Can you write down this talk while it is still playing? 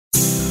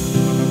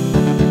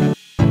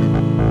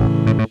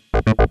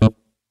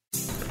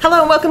Hello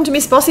and welcome to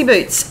Miss Bossy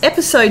Boots,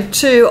 episode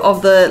 2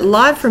 of the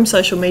Live from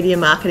Social Media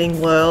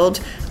Marketing World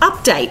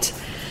update.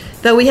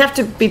 Though we have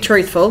to be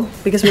truthful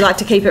because we like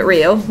to keep it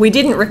real, we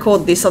didn't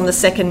record this on the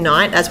second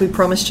night as we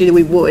promised you that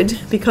we would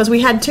because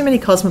we had too many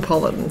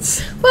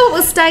cosmopolitans. Well, it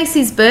was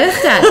Stacey's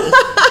birthday. And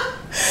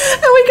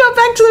we got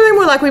back to the room,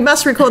 we're like, we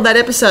must record that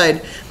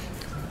episode.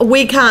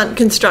 We can't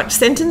construct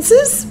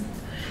sentences,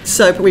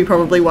 so we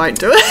probably won't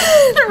do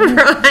it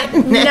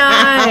right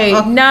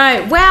now.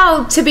 No.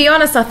 Well, to be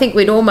honest, I think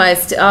we'd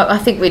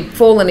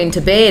fallen into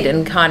bed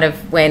and kind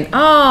of went,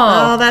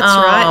 that's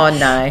right. Oh,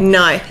 no.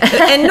 No.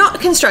 And not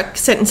construct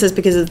sentences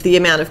because of the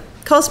amount of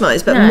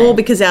cosmos, but more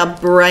because our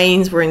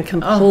brains were in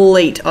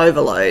complete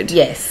overload.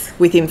 Yes.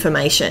 With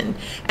information.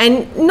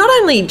 And not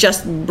only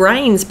just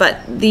brains,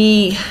 but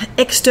the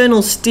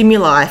external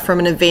stimuli from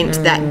an event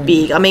that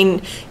big. I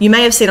mean, you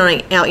may have seen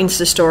on our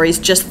Insta stories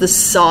just the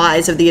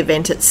size of the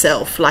event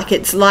itself. Like,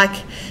 it's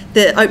like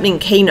the opening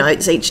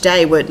keynotes each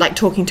day were like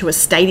talking to a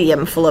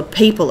stadium full of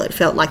people. It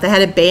felt like they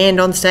had a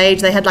band on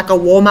stage. They had like a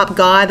warm-up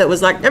guy that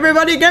was like,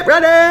 everybody get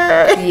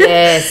ready.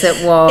 Yes,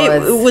 it was.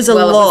 It was a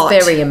lot. It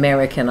was very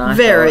American, I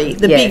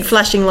thought. The big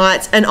flashing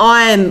lights. And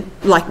I am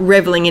like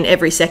reveling in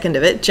every second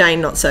of it.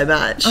 Jane, not so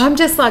much. I'm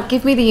just like,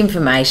 give me the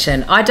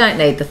information. I don't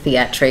need the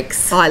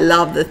theatrics. I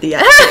love the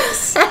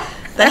theatrics.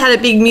 They had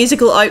a big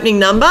musical opening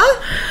number.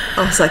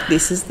 I was like,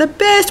 this is the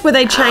best, where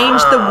they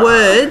changed the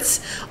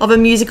words of a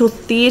musical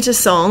theatre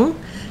song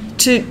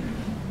to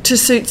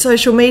suit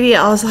social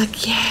media. I was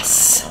like,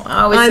 yes,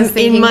 I'm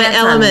in my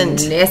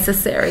element.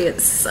 Unnecessary.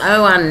 It's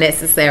so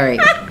unnecessary.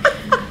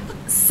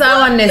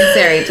 So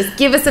unnecessary. Just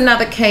give us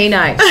another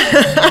keynote.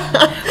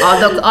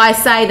 Look, I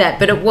say that,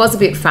 but it was a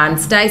bit fun.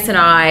 Stace and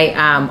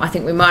I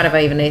think we might have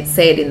even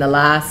said in the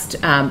last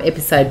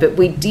episode, but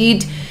we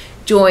did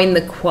join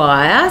the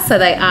choir. So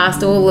they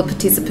asked all the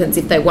participants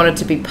if they wanted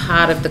to be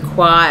part of the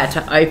choir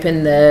to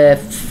open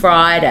the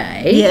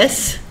Friday.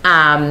 Yes.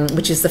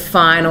 Which is the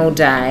final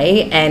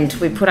day, and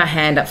we put our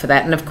hand up for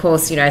that. And of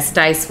course, you know,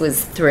 Stace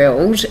was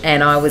thrilled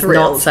and I was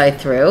not so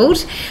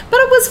thrilled, but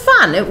it was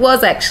fun. It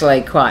was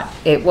actually quite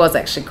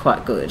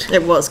good.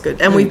 It was good,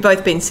 and we've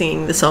both been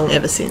singing the song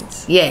ever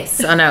since.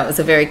 Yes, I know, it was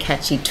a very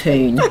catchy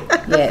tune.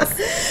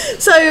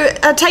 Yes. So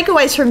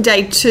takeaways from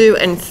day 2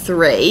 and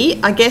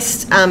 3, I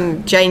guess,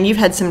 Jane, you've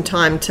had some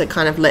time to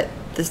kind of let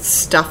the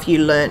stuff you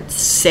learnt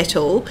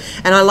settle,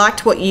 and I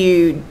liked what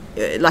you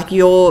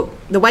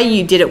the way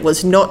you did it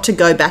was not to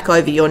go back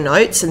over your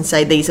notes and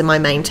say these are my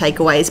main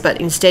takeaways,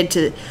 but instead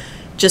to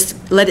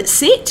just let it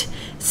sit,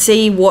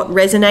 see what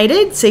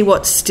resonated, see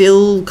what's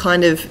still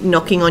kind of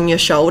knocking on your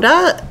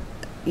shoulder,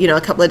 you know,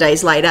 a couple of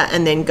days later,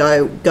 and then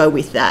go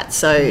with that.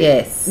 So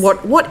yes.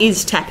 What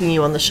is tapping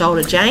you on the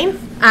shoulder, Jane?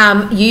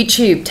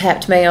 YouTube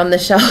tapped me on the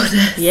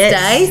shoulder.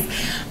 Yes.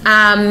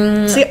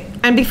 See,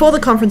 and before the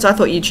conference I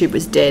thought YouTube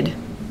was dead.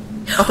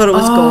 I thought it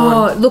was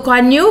gone. Look,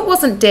 I knew it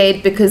wasn't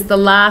dead because the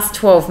last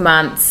 12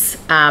 months,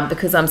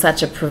 because I'm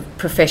such a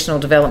professional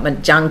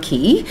development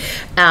junkie,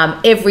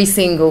 every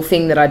single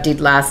thing that I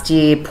did last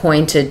year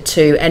pointed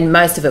to, and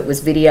most of it was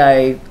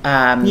video,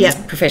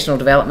 professional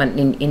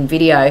development in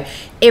video,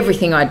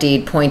 everything I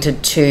did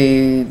pointed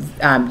to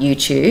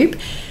YouTube.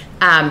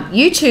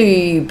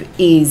 YouTube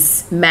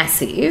is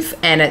massive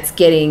and it's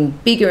getting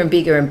bigger and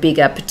bigger and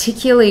bigger,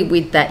 particularly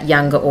with that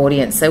younger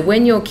audience. So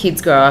when your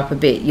kids grow up a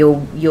bit,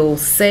 you'll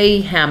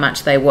see how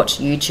much they watch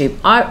YouTube.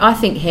 I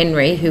think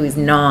Henry, who is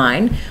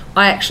 9,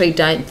 I actually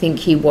don't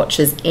think he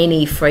watches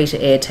any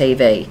free-to-air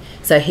TV.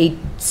 So he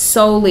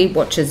solely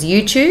watches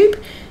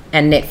YouTube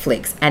and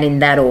Netflix, and in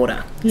that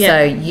order. Yeah.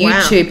 So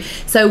YouTube.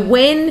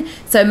 Wow.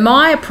 So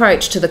my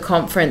approach to the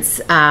conference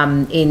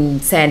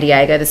in San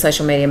Diego, the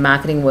Social Media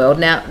Marketing World,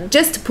 now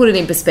just to put it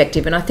in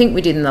perspective, and I think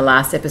we did in the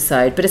last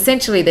episode, but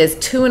essentially there's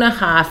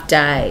 2.5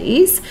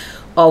 days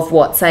of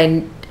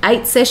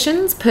 8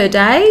 sessions per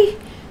day.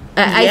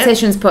 8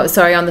 sessions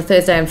on the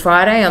Thursday and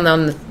Friday, and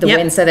on the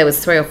Wednesday there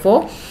was 3 or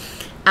 4.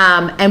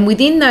 And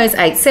within those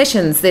 8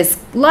 sessions, there's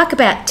like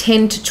about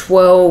 10 to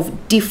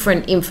 12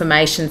 different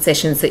information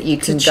sessions that you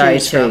can go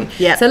to.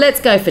 Yep. So let's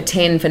go for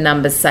 10 for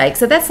numbers' sake.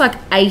 So that's like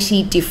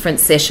 80 different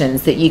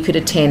sessions that you could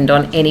attend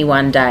on any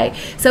one day.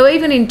 So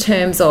even in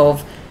terms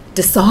of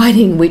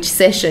deciding which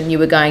session you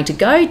were going to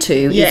go to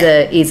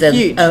is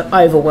a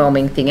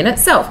overwhelming thing in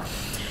itself.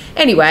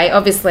 Anyway,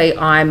 obviously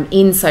I'm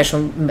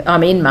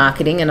in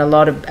marketing, and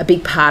a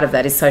big part of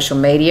that is social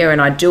media,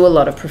 and I do a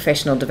lot of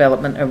professional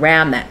development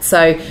around that.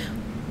 So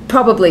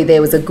probably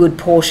there was a good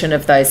portion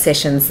of those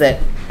sessions that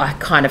I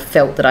kind of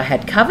felt that I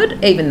had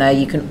covered, even though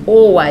you can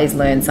always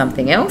learn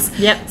something else.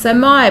 Yep. So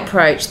my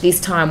approach this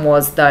time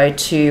was, though,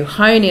 to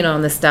hone in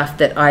on the stuff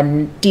that I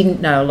didn't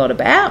know a lot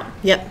about.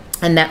 Yep.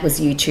 And that was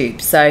YouTube.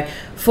 So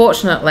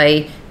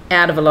fortunately,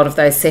 out of a lot of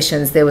those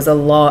sessions, there was a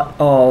lot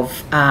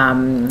of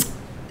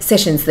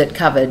sessions that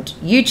covered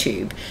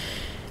YouTube.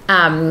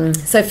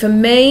 So for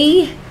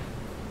me,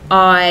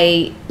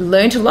 I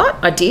learnt a lot.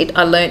 I did.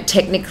 I learnt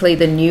technically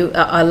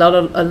I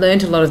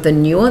learnt a lot of the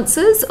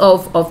nuances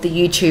of the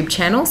YouTube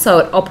channel. So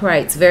it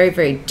operates very,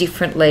 very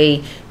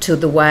differently to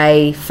the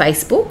way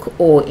Facebook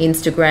or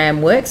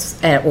Instagram works,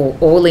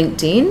 or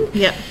LinkedIn.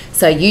 Yeah.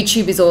 So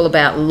YouTube is all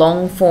about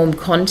long form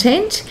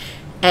content.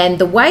 And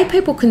the way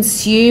people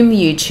consume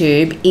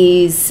YouTube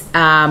is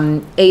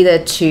either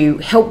to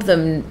help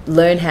them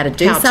learn how to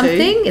do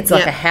something. It's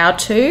like a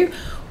how-to,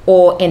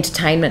 or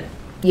entertainment.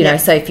 You know,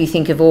 so if you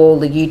think of all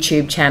the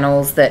YouTube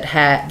channels that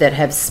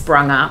have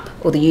sprung up,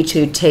 or the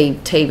YouTube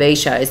TV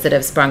shows that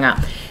have sprung up,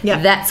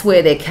 that's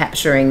where they're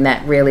capturing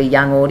that really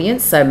young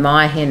audience. So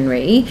My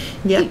Henry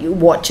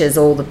watches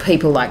all the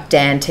people like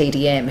Dan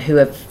TDM who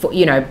have,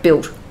 you know,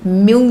 built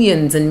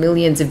millions and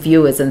millions of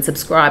viewers and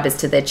subscribers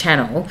to their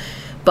channel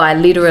by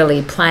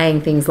literally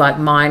playing things like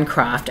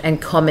Minecraft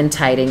and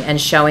commentating and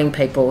showing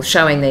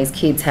these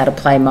kids how to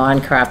play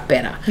Minecraft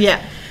better.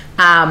 Yeah.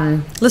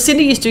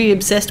 Lucinda used to be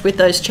obsessed with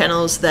those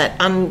channels that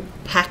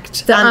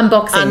unpacked,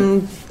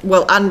 unboxing,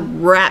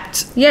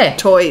 unwrapped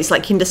toys,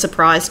 like Kinder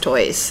Surprise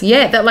toys.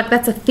 Yeah,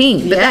 that's a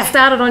thing. But that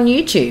started on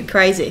YouTube.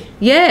 Crazy.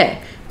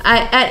 Yeah.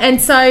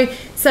 And so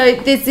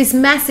there's this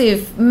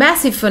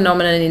massive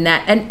phenomenon in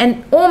that,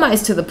 and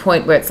almost to the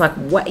point where it's like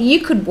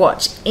you could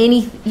watch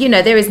any, you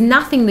know, there is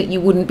nothing that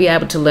you wouldn't be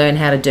able to learn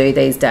how to do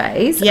these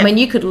days. Yep. I mean,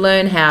 you could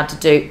learn how to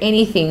do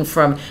anything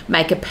from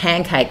make a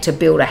pancake to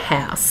build a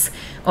house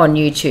on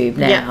YouTube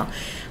now.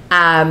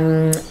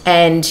 Yep.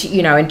 And,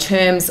 you know, in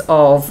terms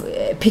of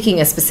picking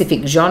a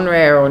specific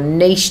genre or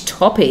niche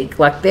topic,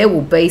 like there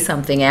will be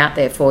something out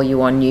there for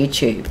you on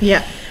YouTube.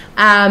 Yeah.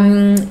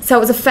 So it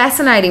was a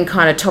fascinating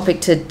kind of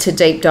topic to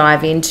deep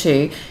dive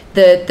into.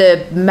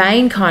 The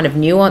main kind of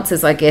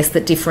nuances, I guess,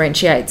 that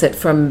differentiates it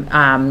from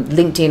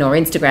LinkedIn or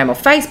Instagram or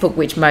Facebook,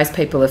 which most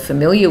people are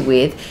familiar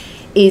with,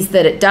 is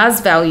that it does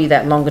value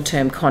that longer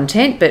term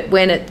content. But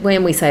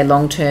when we say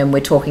long term, we're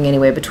talking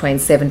anywhere between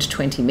 7 to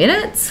 20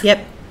 minutes.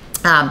 Yep.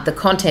 The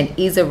content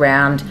is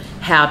around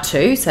how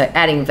to, so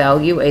adding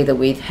value either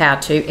with how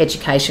to,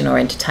 education or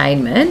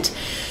entertainment.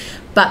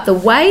 But the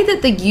way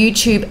that the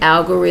YouTube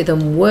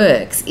algorithm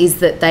works is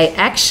that they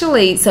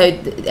actually,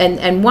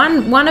 and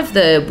one of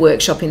the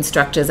workshop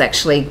instructors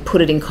actually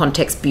put it in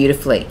context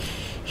beautifully.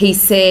 He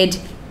said,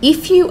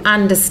 if you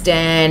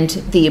understand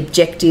the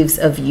objectives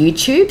of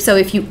YouTube, so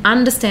if you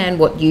understand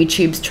what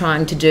YouTube's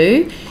trying to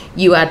do,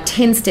 you are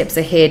 10 steps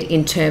ahead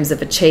in terms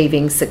of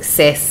achieving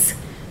success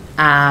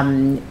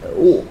on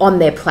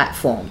their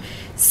platform.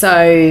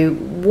 So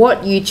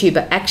what YouTube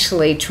are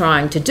actually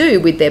trying to do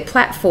with their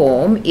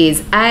platform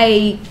is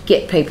A,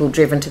 get people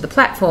driven to the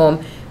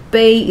platform,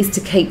 B, is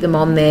to keep them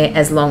on there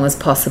as long as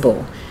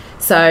possible.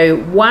 So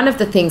one of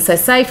the things, so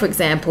say for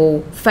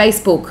example,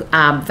 Facebook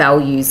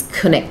values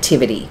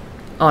connectivity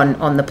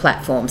on the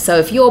platform. So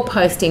if you're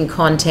posting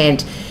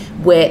content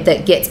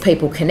that gets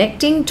people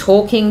connecting,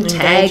 talking,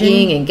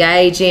 tagging,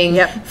 engaging,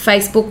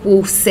 Facebook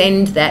will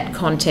send that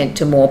content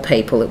to more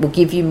people. It will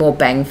give you more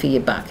bang for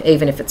your buck,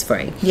 even if it's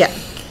free. Yeah.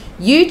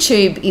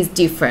 YouTube is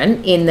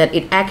different in that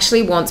it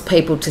actually wants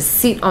people to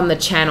sit on the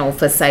channel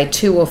for, say,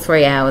 2 or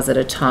 3 hours at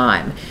a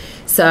time.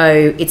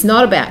 So it's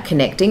not about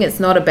connecting, it's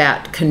not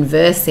about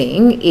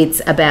conversing,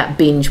 it's about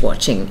binge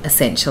watching,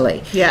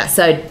 essentially. Yeah.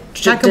 So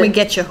how can we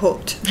get you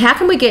hooked? How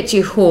can we get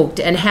you hooked,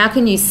 and how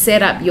can you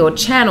set up your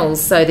channels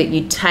so that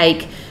you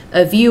take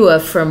a viewer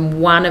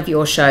from one of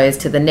your shows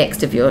to the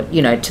next of your,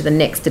 you know, to the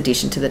next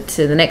edition, to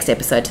the next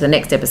episode, to the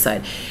next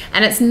episode.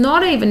 And it's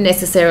not even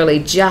necessarily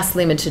just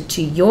limited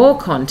to your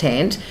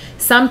content.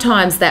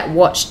 Sometimes that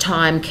watch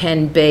time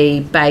can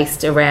be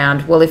based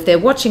around, well, if they're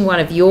watching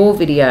one of your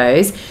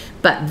videos,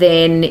 but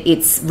then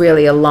it's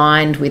really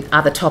aligned with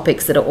other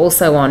topics that are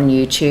also on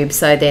YouTube.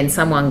 So then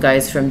someone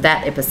goes from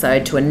that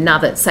episode to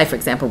another, say for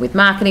example with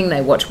marketing, they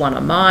watch one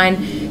on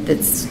mine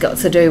that's got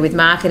to do with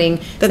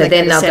marketing.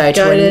 Then they'll go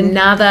to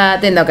another,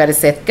 then they'll go to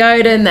Seth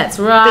Godin, that's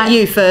right. But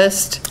you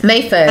first.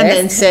 Me first. And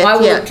then Seth. I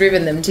would have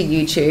driven them to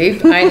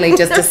YouTube, only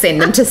just to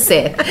send them to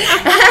Seth.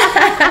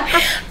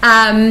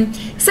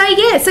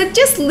 So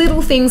just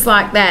little things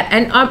like that.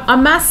 And I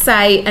must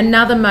say,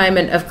 another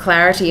moment of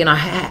clarity, and I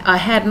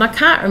had, and I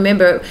can't remember,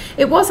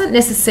 it wasn't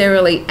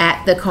necessarily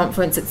at the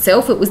conference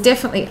itself, it was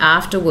definitely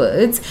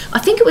afterwards. I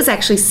think it was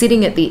actually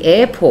sitting at the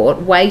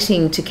airport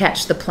waiting to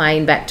catch the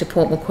plane back to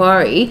Port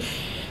Macquarie,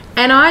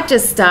 and I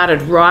just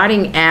started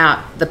writing out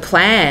the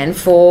plan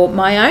for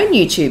my own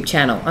YouTube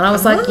channel, and I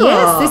was like,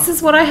 yes, this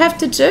is what I have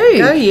to do.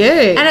 Go you.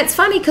 And it's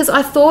funny because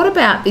I thought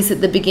about this at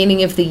the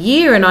beginning of the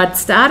year, and I'd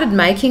started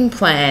making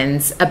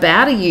plans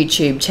about a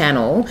YouTube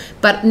channel,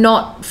 but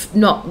not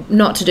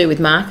to do with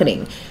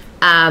marketing.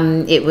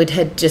 It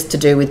had just to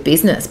do with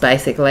business,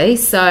 basically.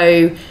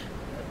 So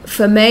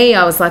for me,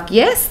 I was like,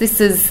 yes,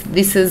 this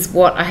is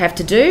what I have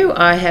to do.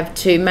 I have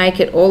to make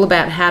it all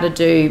about how to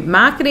do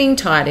marketing,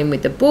 tie it in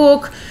with the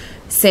book,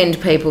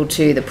 send people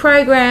to the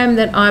program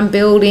that I'm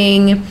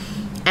building,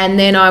 and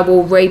then I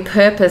will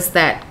repurpose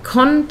that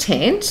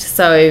content.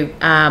 So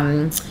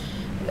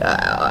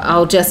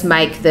I'll just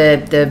make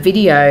the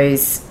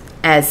videos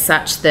as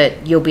such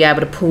that you'll be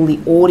able to pull the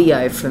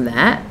audio from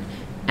that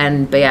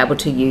and be able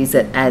to use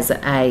it as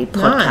a podcast.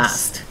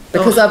 Nice.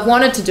 Because I've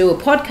wanted to do a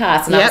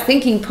podcast, and I was Yep.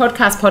 thinking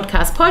podcast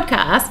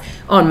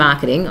on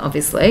marketing,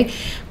 obviously.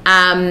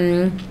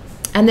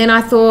 And then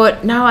I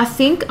thought, no, I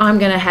think I'm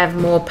going to have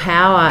more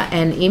power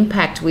and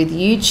impact with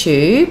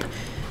YouTube.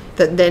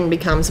 That then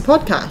becomes a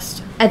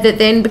podcast. And that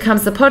then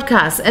becomes the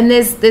podcast. And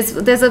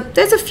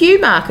there's a few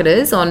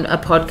marketers on a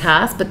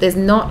podcast, but there's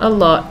not a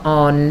lot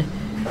on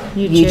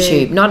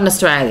YouTube, not in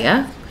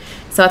Australia.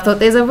 So I thought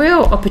there's a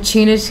real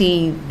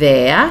opportunity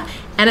there.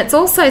 And it's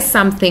also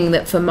something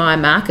that for my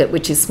market,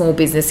 which is small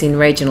business in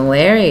regional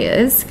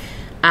areas,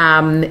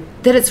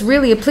 that it's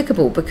really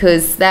applicable,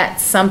 because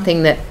that's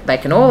something that they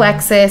can all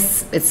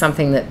access. It's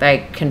something that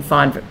they can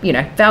find,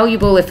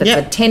 valuable. If it's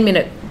Yep. a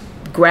 10-minute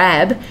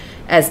grab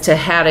as to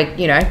how to,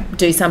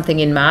 do something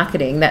in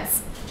marketing,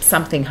 that's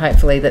something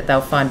hopefully that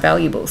they'll find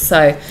valuable.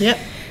 So Yep.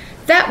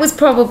 that was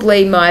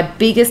probably my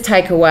biggest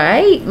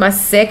takeaway. My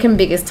second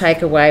biggest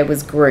takeaway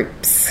was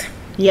groups.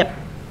 Yep.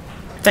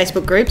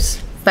 Facebook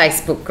groups.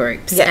 Facebook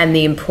groups Yeah. and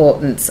the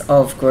importance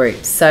of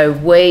groups. So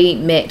we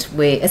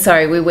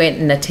went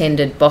and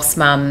attended Boss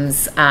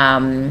Mum's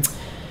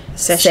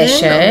Session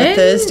on the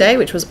Thursday,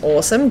 which was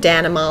awesome.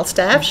 Dana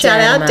Milestaff. Shout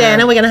out, Dana.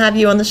 Dana. We're going to have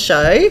you on the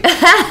show.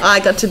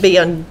 I got to be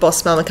on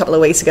Boss Mum a couple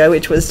of weeks ago,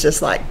 which was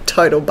just like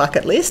total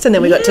bucket list. And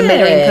then we got to meet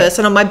her in Yeah.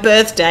 person on my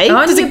birthday.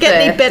 On Does your it get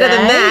any better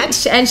than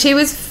birthday. that? And she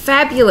was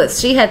fabulous.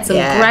 She had some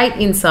Yeah. great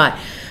insight.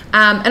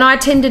 And I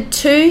attended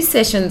 2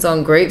 sessions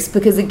on groups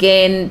because,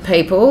 again,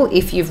 people,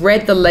 if you've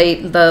read the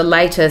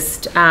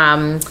latest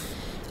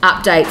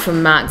update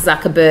from Mark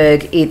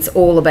Zuckerberg, it's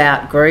all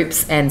about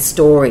groups and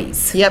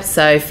stories. Yep.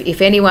 So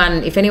if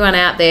anyone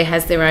out there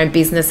has their own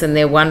business and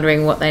they're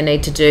wondering what they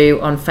need to do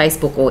on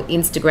Facebook or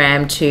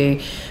Instagram to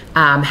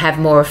have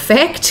more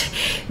effect,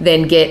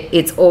 then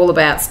it's all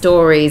about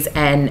stories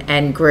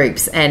and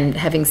groups. And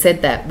having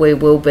said that, we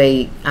will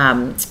be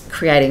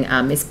creating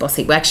Miss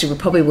Bossy. Well, actually, we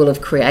probably will have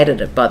created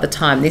it by the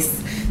time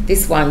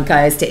this one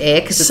goes to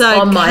air, because it's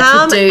on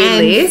my to-do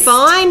list.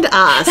 Find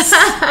us.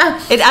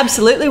 It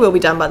absolutely will be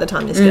done by the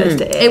time this goes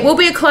to air. It will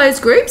be a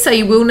closed group, so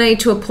you will need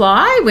to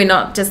apply. We're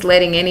not just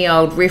letting any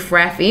old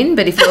riff-raff in,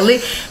 but if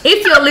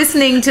you're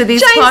listening to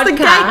this Jane's podcast... the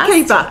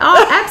gatekeeper.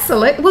 Oh,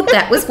 absolutely. Well,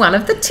 that was one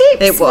of the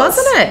tips, It was.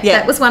 wasn't it? Yeah.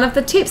 That was one of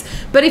the tips.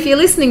 But if you're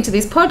listening to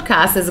this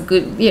podcast,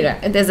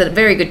 there's a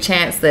very good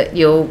chance that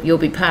you'll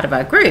be part of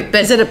our group.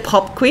 But Is it a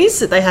pop quiz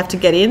that they have to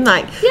get in?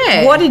 Like,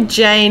 Yeah. what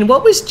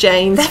was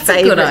Jane's That's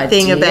a good favourite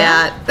thing idea.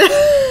 about...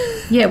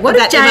 yeah, what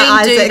did about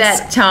Emma Jane do Isaacs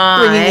that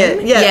time?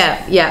 bringing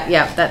it?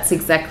 Yeah, that's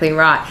exactly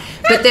right.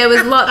 But there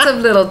was lots of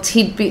little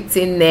tidbits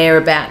in there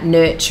about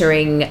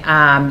nurturing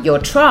your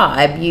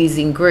tribe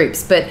using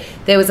groups. But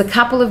there was a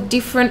couple of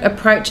different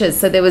approaches.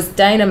 So there was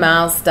Dana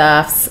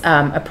Milestaff's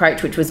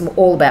approach, which was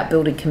all about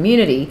building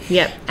community.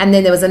 Yep. And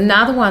then there was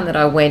another one that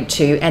I went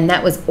to, and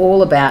that was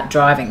all about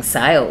driving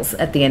sales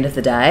at the end of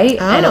the day.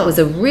 And it Oh. was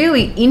a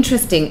really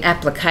interesting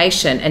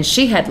application. And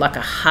she had like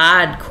a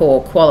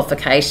hardcore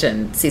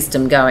qualification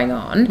system going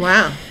on.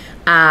 Wow.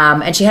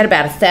 And she had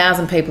about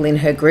 1,000 people in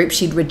her group.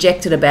 She'd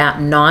rejected about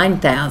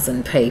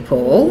 9,000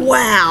 people.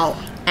 Wow.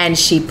 And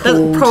she That would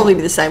pulled... probably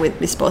be the same with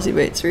Miss Bossy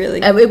Boots, really.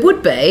 It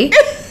would be.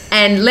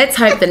 And let's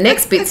hope the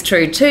next bit's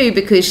true too,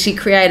 because she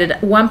created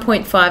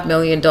 $1.5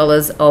 million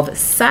of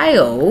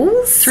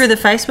sales Through the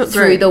Facebook group.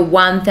 through the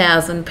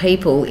 1,000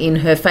 people in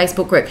her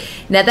Facebook group.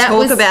 Now that Talk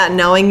was about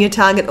knowing your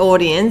target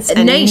audience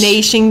and niche.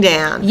 niching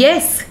down.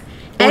 yes,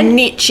 Or and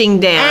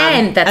niching down,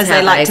 and that's as how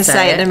they like they to say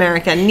say it it. in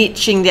America,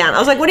 niching down. I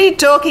was like, what are you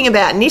talking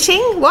about? Knitting?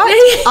 What?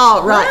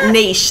 Oh, right,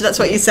 niche. That's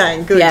what you're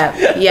saying. Good.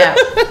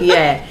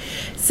 Yeah.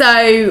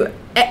 So,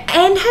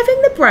 and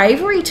having the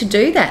bravery to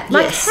do that.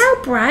 Like, Yes.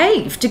 how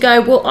brave to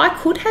go, well, I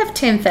could have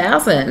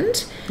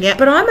 10,000, Yep.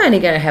 but I'm only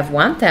going to have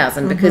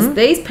 1,000 because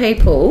these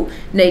people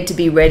need to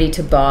be ready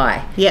to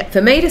buy. Yep.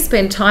 For me to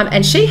spend time,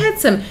 and she had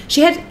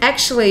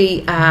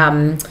actually,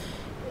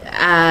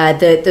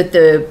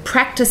 the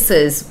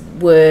practices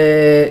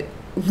were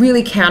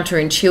really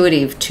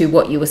counterintuitive to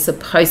what you were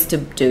supposed to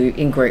do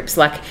in groups.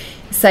 Like,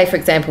 say, for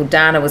example,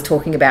 Dana was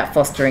talking about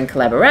fostering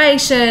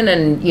collaboration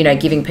and,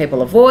 giving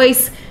people a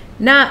voice.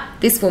 Nah,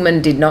 this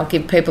woman did not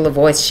give people a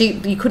voice.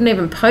 You couldn't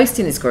even post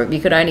in this group. You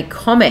could only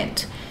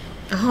comment.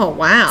 Oh,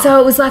 wow. So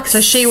it was like...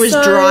 So she was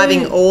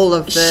driving all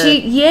of the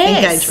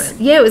yes.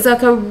 engagement. Yeah, it was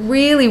like a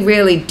really,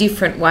 really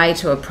different way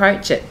to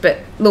approach it. But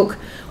look,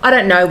 I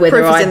don't know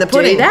whether Proof is I'd in the do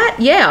pudding. that.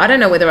 Yeah, I don't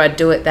know whether I'd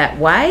do it that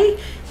way.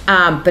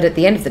 But at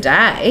the end of the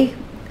day,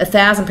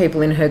 1,000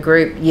 people in her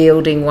group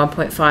yielding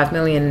 1.5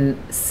 million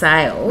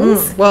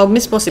sales. Well,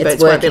 Miss Bossy It's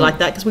Boots won't be working. like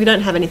that because we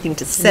don't have anything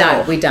to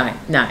sell. No, we don't.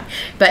 No.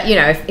 But,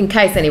 in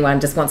case anyone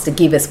just wants to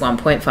give us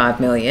 1.5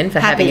 million for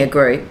Happy. having a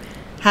group,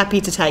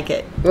 Happy to take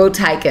it. we'll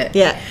take it.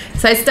 Yeah.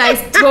 So,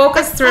 Stace, talk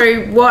us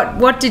through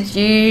what did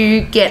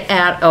you get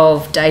out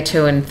of day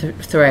 2 and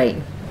 3?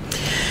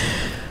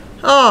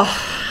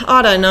 Oh,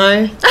 I don't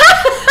know.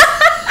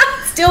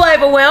 Still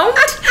overwhelmed?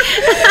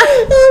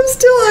 I'm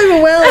still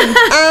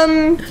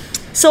overwhelmed.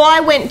 So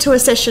I went to a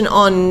session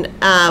on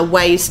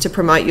ways to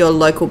promote your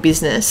local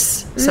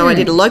business. So I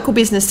did a local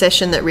business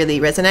session that really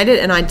resonated,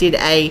 and I did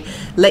a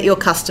let your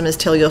customers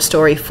tell your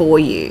story for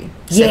you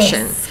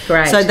session. Yes,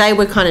 great. So they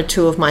were kind of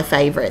two of my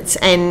favourites.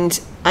 And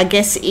I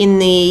guess in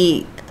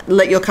the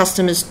let your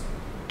customers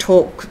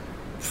talk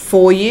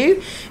for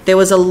you, there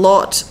was a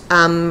lot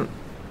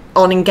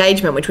on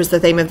engagement, which was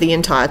the theme of the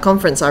entire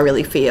conference, I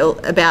really feel,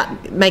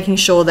 about making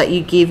sure that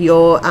you give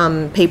your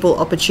people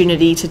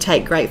opportunity to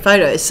take great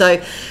photos. So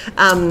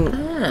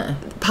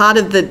part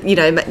of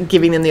the,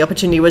 giving them the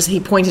opportunity was he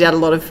pointed out a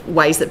lot of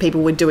ways that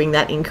people were doing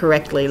that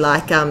incorrectly,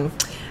 like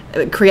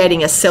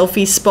creating a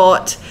selfie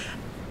spot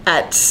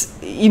at,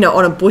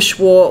 on a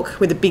bushwalk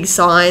with a big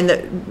sign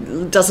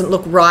that doesn't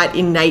look right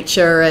in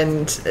nature,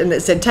 and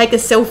it said, take a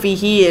selfie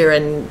here,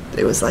 and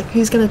it was like,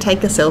 who's going to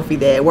take a selfie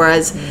there?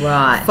 Whereas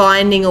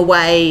finding a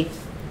way,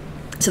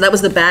 so that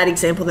was the bad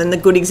example. Then the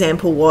good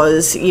example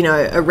was,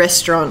 a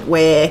restaurant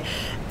where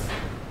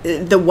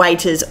the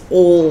waiters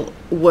all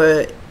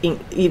were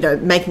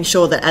making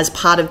sure that as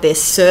part of their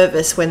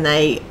service, when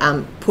they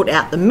put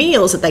out the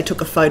meals, that they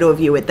took a photo of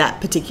you at that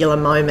particular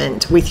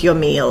moment with your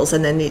meals,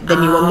 and then you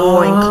were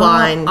more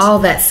inclined. Oh,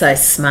 that's so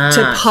smart.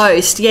 To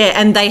post, yeah.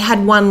 And they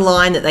had one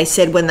line that they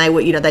said when they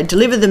were, they'd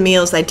deliver the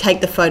meals, they'd take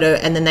the photo,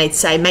 and then they'd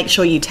say, make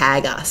sure you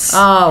tag us.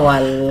 Oh, I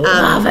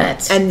love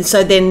it. And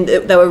so then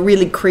they were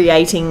really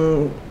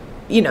creating,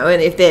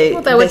 and if they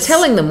were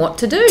telling them what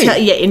to do.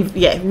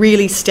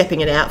 Really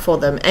stepping it out for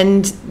them.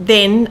 And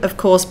then, of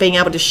course, being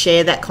able to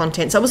share that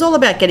content. So it was all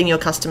about getting your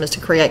customers to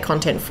create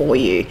content for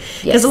you.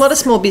 Because a lot of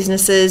small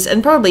businesses,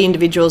 and probably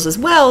individuals as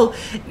well,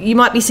 you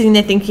might be sitting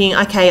there thinking,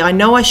 okay, I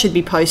know I should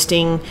be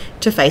posting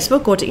to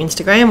Facebook or to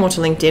Instagram or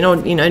to LinkedIn, or,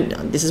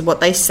 this is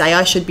what they say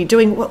I should be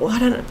doing. What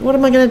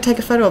am I going to take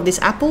a photo of? This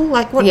apple?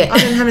 Like, what? I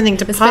don't have anything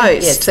to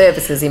post.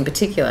 Services in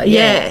particular.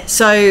 Yeah.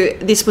 So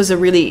this was a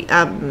really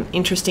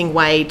interesting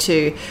way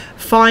to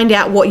find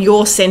out what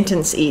your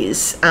sentence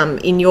is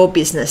in your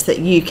business that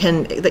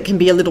can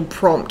be a little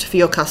prompt for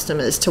your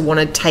customers to want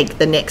to take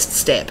the next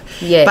step.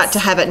 Yes. But to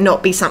have it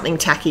not be something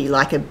tacky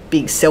like a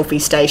big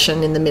selfie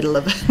station in the middle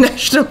of a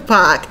national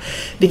park,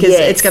 because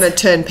it's going to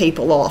turn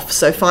people off.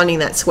 So finding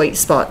that sweet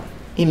spot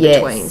in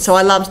between. So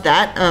I loved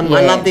that. I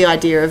love the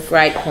idea of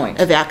great point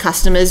of our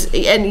customers.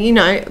 And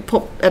at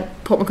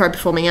Port Macquarie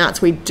Performing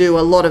Arts, we do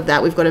a lot of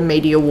that. We've got a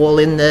media wall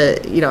in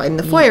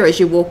the foyer as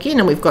you walk in,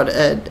 and we've got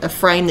a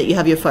frame that you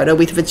have your photo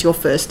with if it's your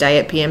first day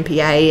at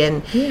PMPA,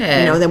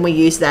 and then we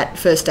use that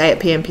first day at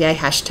PMPA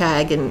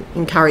hashtag and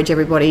encourage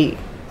everybody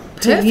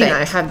to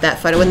have that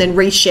photo, and then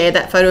reshare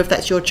that photo if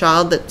that's your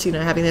child that's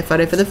having their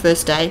photo for the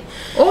first day.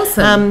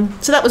 Awesome.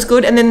 So that was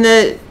good. And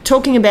then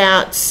talking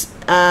about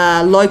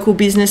local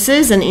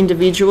businesses and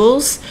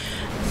individuals,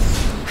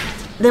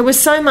 there was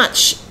so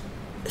much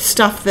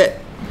stuff that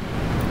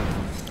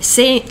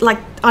seemed like,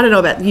 I don't know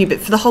about you, but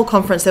for the whole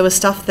conference there was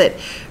stuff that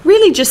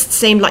really just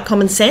seemed like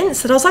common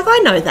sense, that I was like, I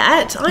know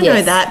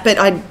that, but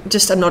I'm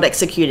not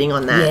executing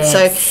on that.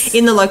 So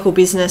in the local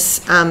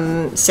business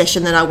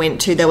session that I went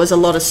to, there was a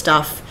lot of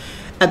stuff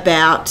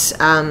about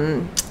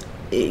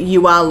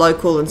you are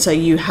local, and so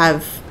you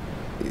have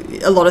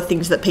a lot of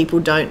things that people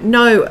don't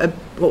know,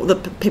 or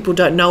that people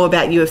don't know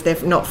about you if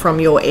they're not from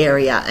your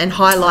area, and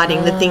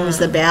highlighting the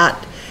things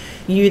about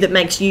you that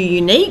makes you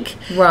unique,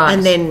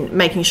 and then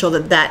making sure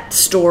that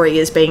story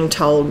is being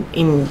told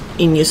in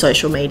your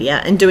social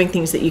media, and doing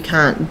things that you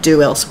can't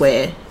do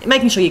elsewhere,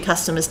 making sure your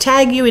customers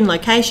tag you in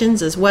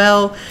locations as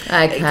well.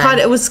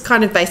 It was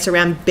kind of based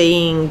around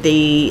being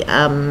the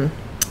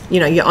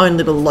your own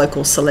little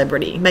local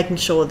celebrity, making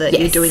sure that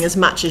you're doing as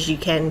much as you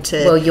can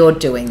to you're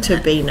doing that.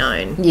 To be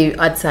known.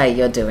 I'd say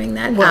you're doing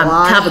that.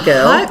 Well, cover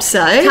girl. I hope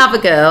so. Cover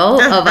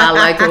girl of our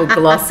local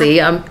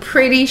Glossy. I'm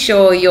pretty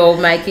sure you're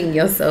making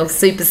yourself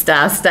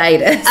superstar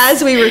status.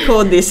 As we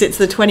record this, it's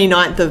the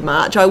 29th of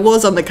March. I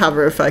was on the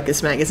cover of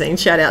Focus magazine.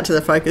 Shout out to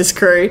the Focus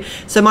crew.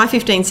 So my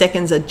 15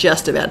 seconds are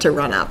just about to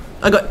run up.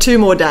 I got 2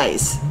 more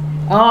days.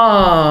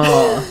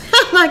 Oh.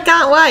 I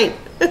can't wait.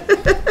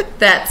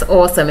 That's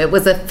awesome. It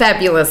was a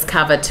fabulous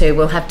cover too.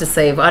 We'll have to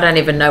see. I don't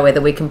even know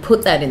whether we can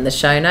put that in the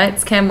show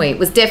notes, can we? It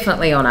was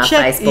definitely on our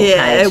Facebook page.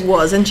 Yeah, it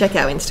was. And check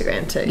our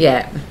Instagram too.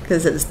 Yeah.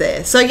 Because it's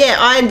there. So yeah,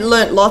 I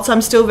learnt lots.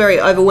 I'm still very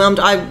overwhelmed.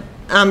 I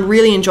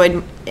really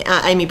enjoyed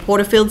Amy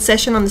Porterfield's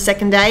session on the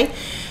second day,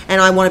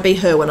 and I want to be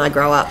her when I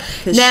grow up,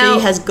 because she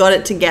has got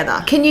it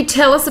together. Can you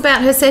tell us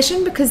about her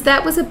session? Because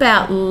that was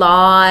about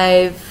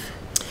live...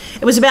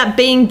 It was about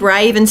being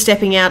brave and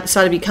stepping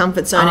outside of your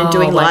comfort zone and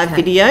doing live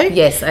video.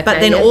 Yes, okay. But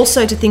then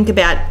also to think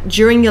about,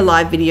 during your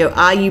live video,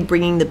 are you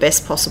bringing the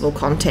best possible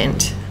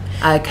content?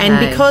 Okay.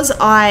 And because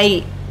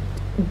I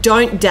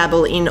don't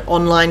dabble in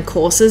online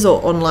courses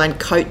or online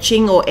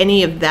coaching or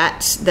any of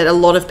that a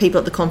lot of people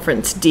at the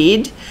conference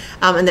did,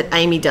 and that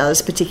Amy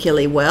does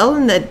particularly well,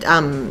 and that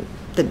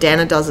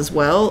Dana does as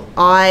well,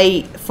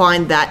 I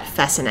find that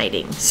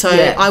fascinating. So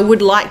I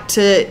would like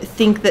to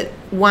think that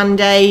one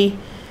day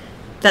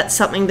that's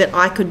something that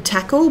I could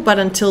tackle, but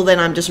until then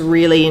I'm just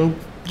really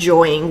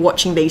enjoying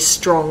watching these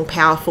strong,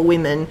 powerful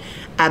women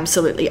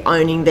absolutely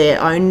owning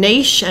their own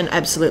niche and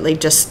absolutely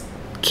just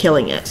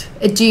killing it.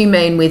 Do you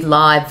mean with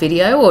live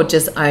video or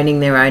just owning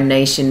their own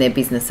niche in their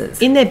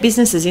businesses? In their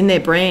businesses, in their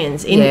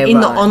brands, in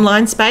the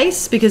online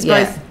space, because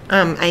both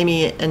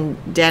Amy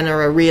and Dana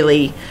are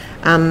really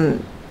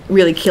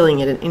really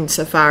killing it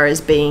insofar as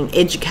being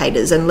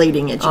educators and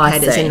leading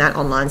educators in that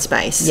online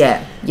space.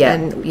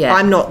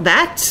 I'm not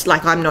that,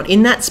 like I'm not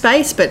in that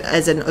space, but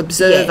as an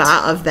observer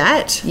of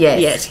that,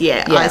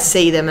 I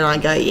see them and I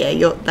go,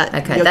 you're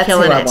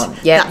killing it.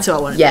 That's who I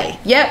want to be.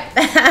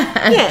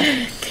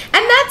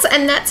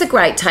 And that's a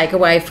great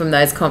takeaway from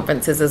those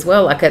conferences as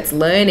well. Like, it's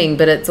learning,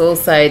 but it's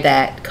also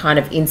that kind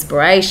of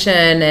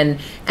inspiration, and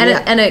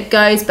it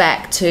goes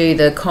back to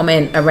the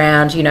comment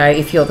around, you know,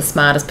 if you're the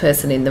smartest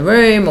person in the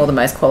room or the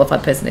most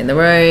qualified person in the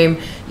room,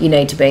 you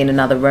need to be in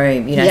another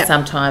room. You know,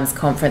 sometimes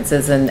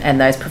conferences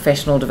and those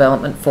professional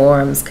development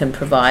forums can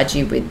provide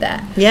you with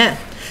that. Yeah.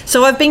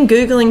 So I've been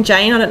Googling,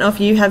 Jane. I don't know if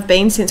you have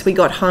been since we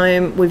got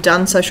home. We've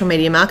done Social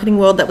Media Marketing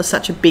World. That was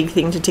such a big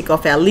thing to tick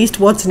off our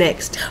list. What's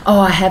next? Oh,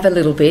 I have a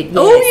little bit. Yes.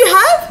 Oh, you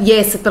have?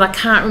 Yes, but I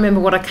can't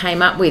remember what I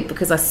came up with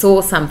because I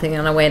saw something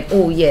and I went,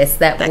 oh, yes,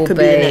 that will could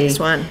be the next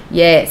one.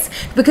 Yes.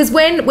 Because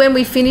when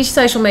we finished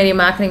Social Media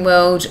Marketing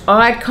World,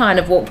 I kind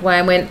of walked away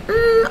and went,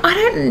 I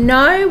don't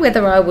know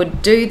whether I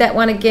would do that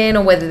one again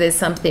or whether there's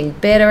something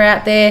better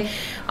out there.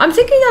 I'm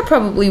thinking I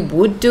probably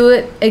would do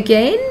it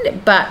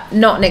again, but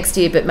not next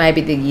year, but maybe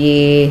the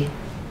year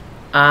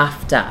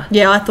after.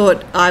 Yeah, I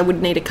thought I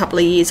would need a couple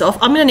of years off.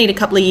 I'm going to need a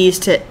couple of years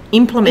to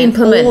implement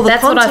all the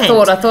That's content.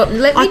 What I thought.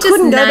 Let me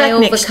just nail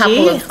the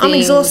couple of things. I'm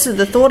exhausted at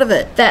the thought of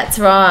it. That's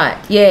right.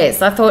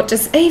 Yes, I thought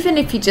just even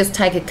if you just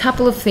take a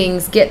couple of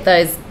things, get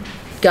those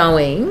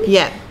going.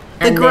 Yeah.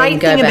 The great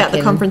thing about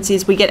the conference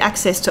is we get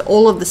access to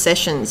all of the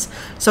sessions.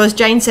 So as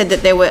Jane said,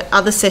 that there were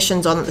other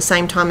sessions on at the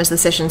same time as the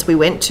sessions we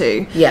went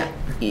to. Yeah.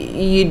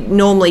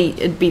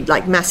 It'd be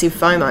like massive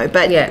FOMO,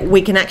 but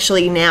we can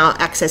actually now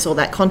access all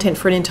that content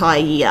for an entire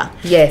year.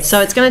 Yes.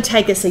 So it's going to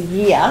take us a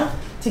year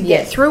to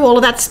get through all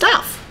of that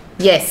stuff.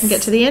 Yes. And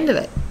get to the end of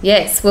it.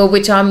 Yes, well,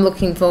 which I'm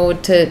looking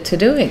forward to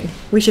doing.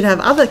 We should have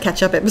other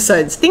catch-up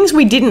episodes. Things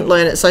we didn't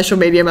learn at Social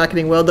Media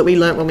Marketing World that we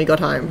learnt when we got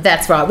home.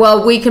 That's right.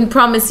 Well, we can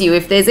promise you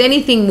if there's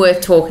anything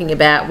worth talking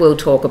about, we'll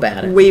talk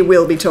about it. We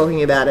will be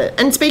talking about it.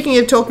 And speaking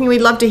of talking,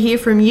 we'd love to hear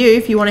from you.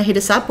 If you want to hit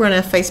us up, we're on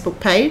our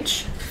Facebook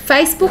page.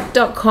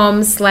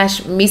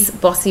 Facebook.com/Miss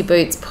Bossy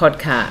Boots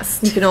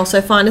Podcast. You can also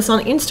find us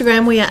on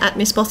Instagram. We are at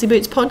Miss Bossy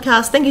Boots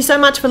Podcast. Thank you so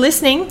much for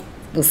listening.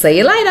 We'll see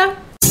you later.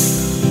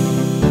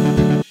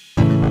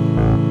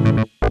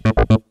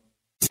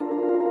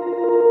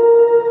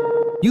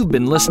 You've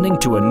been listening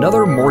to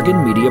another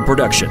Morgan Media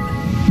production.